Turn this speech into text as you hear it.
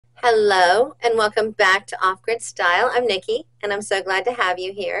Hello and welcome back to Off Grid Style. I'm Nikki and I'm so glad to have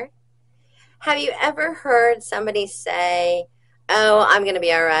you here. Have you ever heard somebody say, "Oh, I'm going to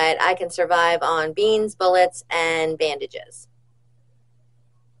be all right. I can survive on beans, bullets, and bandages"?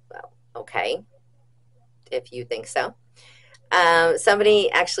 Well, okay, if you think so.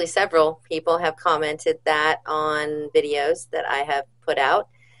 Several people have commented that on videos that I have put out.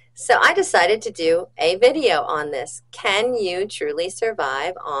 So I decided to do a video on this. Can you truly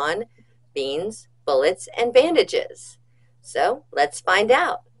survive on beans, bullets, and bandages? So let's find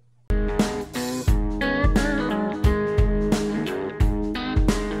out.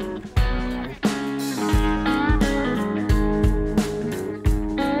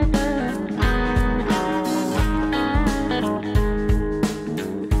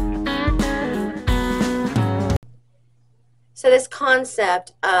 So this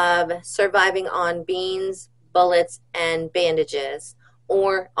concept of surviving on beans, bullets, and bandages,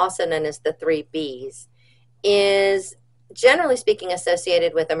 or also known as the 3 Bs, is generally speaking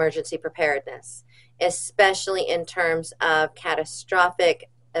associated with emergency preparedness, especially in terms of catastrophic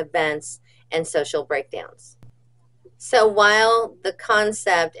events and social breakdowns. So while the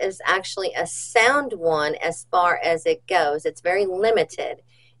concept is actually a sound one as far as it goes, it's very limited.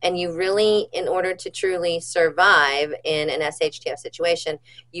 And you really, in order to truly survive in an shtf situation,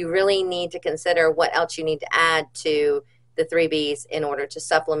 you really need to consider what else you need to add to the 3 Bs in order to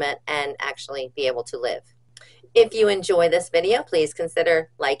supplement and actually be able to live. If you enjoy this video, please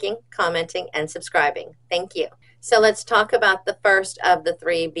consider liking, commenting, and subscribing. Thank you. So let's talk about the first of the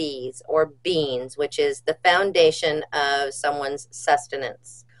 3 Bs, or beans, which is the foundation of someone's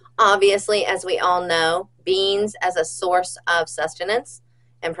sustenance. Obviously, as we all know, beans as a source of sustenance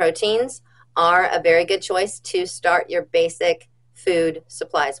and proteins are a very good choice to start your basic food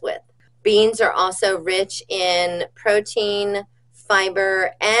supplies with. Beans are also rich in protein,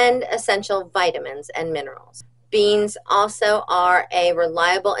 fiber, and essential vitamins and minerals. Beans also are a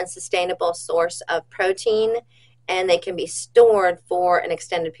reliable and sustainable source of protein, and they can be stored for an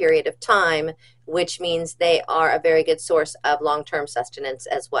extended period of time, which means they are a very good source of long-term sustenance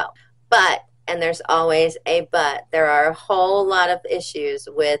as well. But, and there's always a but, there are a whole lot of issues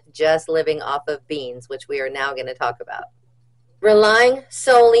with just living off of beans, which we are now going to talk about. Relying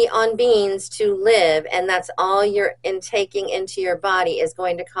solely on beans to live, and that's all you're intaking into your body, is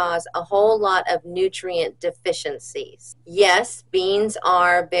going to cause a whole lot of nutrient deficiencies. Yes, beans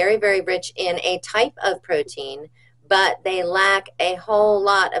are very, very rich in a type of protein, but they lack a whole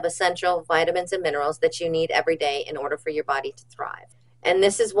lot of essential vitamins and minerals that you need every day in order for your body to thrive. And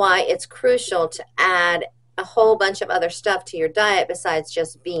this is why it's crucial to add a whole bunch of other stuff to your diet besides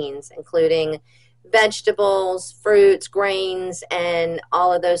just beans, including vegetables, fruits, grains, and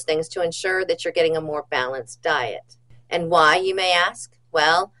all of those things to ensure that you're getting a more balanced diet. And why, you may ask?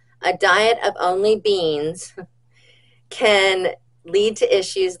 Well, a diet of only beans can lead to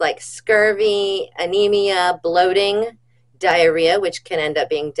issues like scurvy, anemia, bloating, diarrhea, which can end up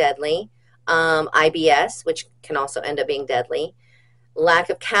being deadly, IBS, which can also end up being deadly, lack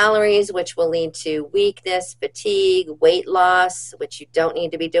of calories, which will lead to weakness, fatigue, weight loss, which you don't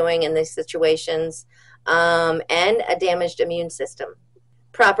need to be doing in these situations, and a damaged immune system.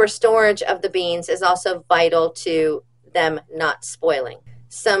 Proper storage of the beans is also vital to them not spoiling.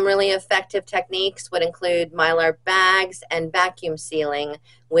 Some really effective techniques would include mylar bags and vacuum sealing,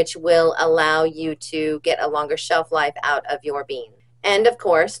 which will allow you to get a longer shelf life out of your bean. And of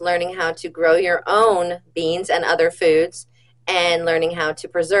course, learning how to grow your own beans and other foods and learning how to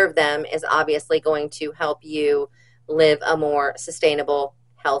preserve them is obviously going to help you live a more sustainable,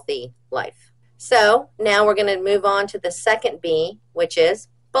 healthy life. So now we're going to move on to the second B, which is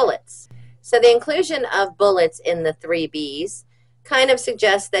bullets. So the inclusion of bullets in the 3 Bs kind of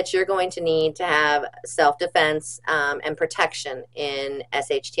suggests that you're going to need to have self-defense and protection in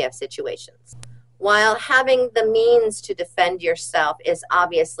shtf situations. While having the means to defend yourself is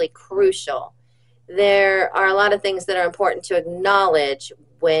obviously crucial, there are a lot of things that are important to acknowledge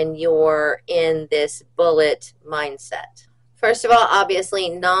when you're in this bullet mindset. First of all, obviously,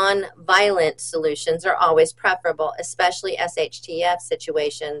 non-violent solutions are always preferable, especially shtf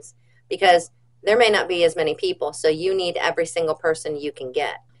situations, because there may not be as many people, so you need every single person you can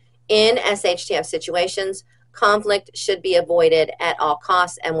get. In shtf situations, conflict should be avoided at all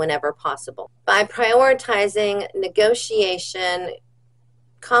costs and whenever possible. By prioritizing negotiation,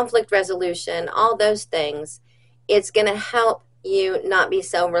 conflict resolution, all those things, it's going to help you not be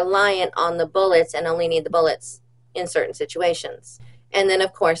so reliant on the bullets and only need the bullets in certain situations. And then,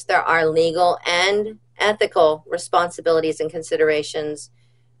 of course, there are legal and ethical responsibilities and considerations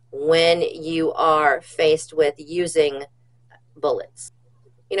when you are faced with using bullets.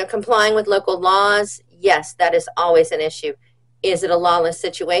 Complying with local laws, yes, that is always an issue. Is it a lawless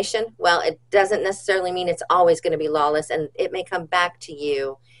situation? Well, it doesn't necessarily mean it's always going to be lawless, and it may come back to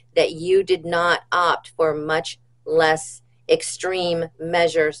you that you did not opt for much less extreme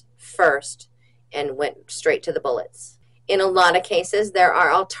measures first and went straight to the bullets. In a lot of cases, there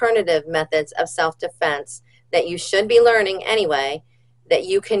are alternative methods of self-defense that you should be learning anyway that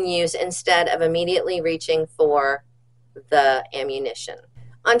you can use instead of immediately reaching for the ammunition.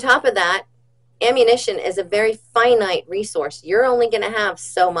 On top of that, ammunition is a very finite resource. You're only going to have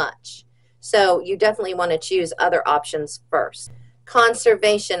so much. So you definitely want to choose other options first.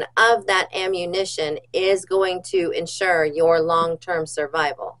 Conservation of that ammunition is going to ensure your long-term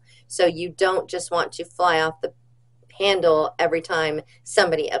survival. So you don't just want to fly off the handle every time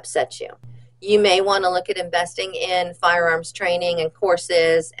somebody upsets you. You may want to look at investing in firearms training and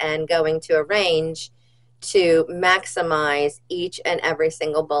courses and going to a range to maximize each and every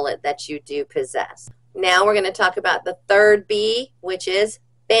single bullet that you do possess. Now we're going to talk about the third B, which is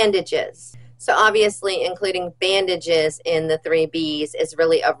bandages. So obviously including bandages in the 3 Bs is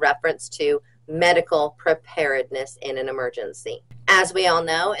really a reference to medical preparedness in an emergency. As we all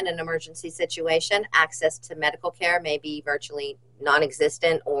know, in an emergency situation, access to medical care may be virtually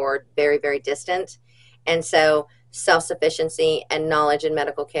non-existent or very, very distant. And so self-sufficiency and knowledge in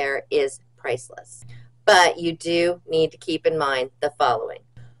medical care is priceless. But you do need to keep in mind the following.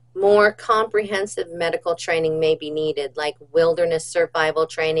 More comprehensive medical training may be needed, like wilderness survival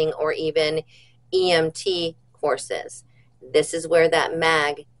training or even EMT courses. This is where that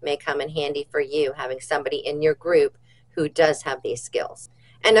MAG may come in handy for you, having somebody in your group who does have these skills.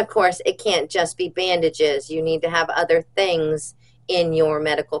 And of course, it can't just be bandages. You need to have other things in your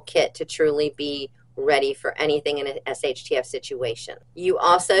medical kit to truly be ready for anything in an SHTF situation. You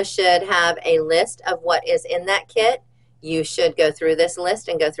also should have a list of what is in that kit. You should go through this list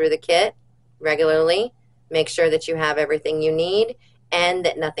and go through the kit regularly. Make sure that you have everything you need and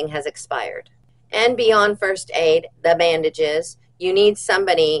that nothing has expired. And beyond first aid, the bandages, you need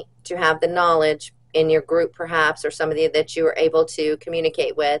somebody to have the knowledge in your group perhaps, or somebody that you are able to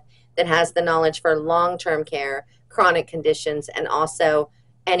communicate with that has the knowledge for long-term care, chronic conditions, and also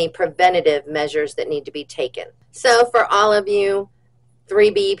any preventative measures that need to be taken. So for all of you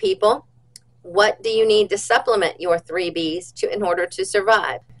 3B people, what do you need to supplement your 3Bs in order to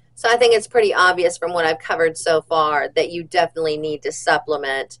survive? So I think it's pretty obvious from what I've covered so far that you definitely need to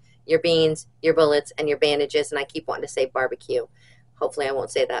supplement your beans, your bullets, and your bandages. And I keep wanting to say barbecue. Hopefully I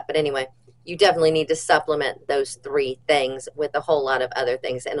won't say that. But anyway, you definitely need to supplement those 3 things with a whole lot of other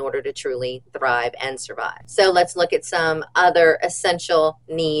things in order to truly thrive and survive. So let's look at some other essential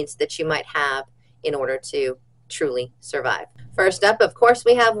needs that you might have in order to truly survive. First up, of course,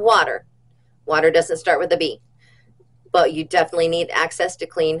 we have water. Water doesn't start with a B, but you definitely need access to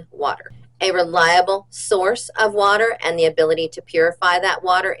clean water. A reliable source of water and the ability to purify that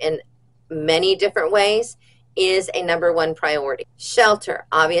water in many different ways is a #1 priority. Shelter.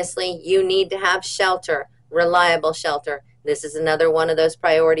 Obviously, you need to have shelter, reliable shelter. This is another one of those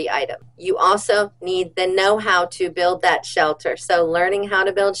priority items. You also need the know-how to build that shelter. So learning how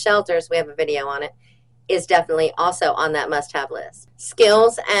to build shelters, we have a video on it, is definitely also on that must-have list.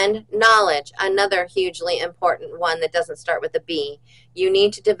 Skills and knowledge, another hugely important one that doesn't start with a B. You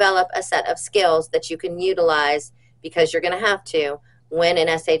need to develop a set of skills that you can utilize because you're going to have to when an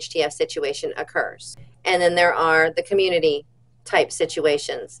SHTF situation occurs. And then there are the community type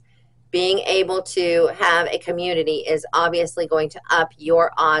situations. Being able to have a community is obviously going to up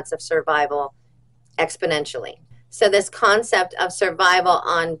your odds of survival exponentially. So this concept of survival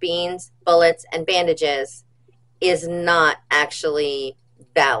on beans, bullets, and bandages is not actually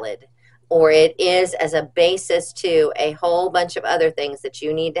valid, or it is as a basis to a whole bunch of other things that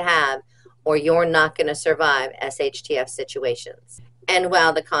you need to have, or you're not going to survive SHTF situations. And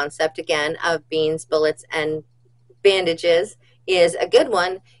while the concept, again, of beans, bullets, and bandages is a good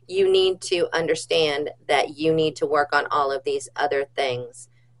one, you need to understand that you need to work on all of these other things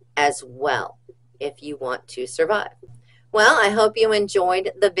as well if you want to survive. Well, I hope you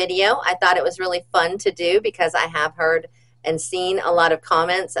enjoyed the video. I thought it was really fun to do because I have heard and seen a lot of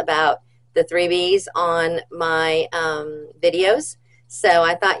comments about the 3Bs on my videos. So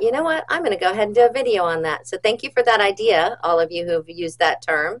I thought, you know what, I'm going to go ahead and do a video on that. So thank you for that idea, all of you who've used that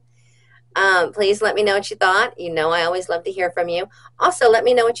term. Please let me know what you thought. You know I always love to hear from you. Also, let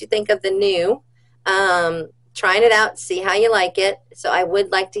me know what you think of the new. Trying it out, see how you like it. So I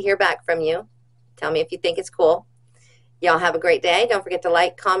would like to hear back from you. Tell me if you think it's cool. Y'all have a great day. Don't forget to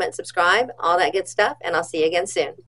like, comment, subscribe, all that good stuff, and I'll see you again soon.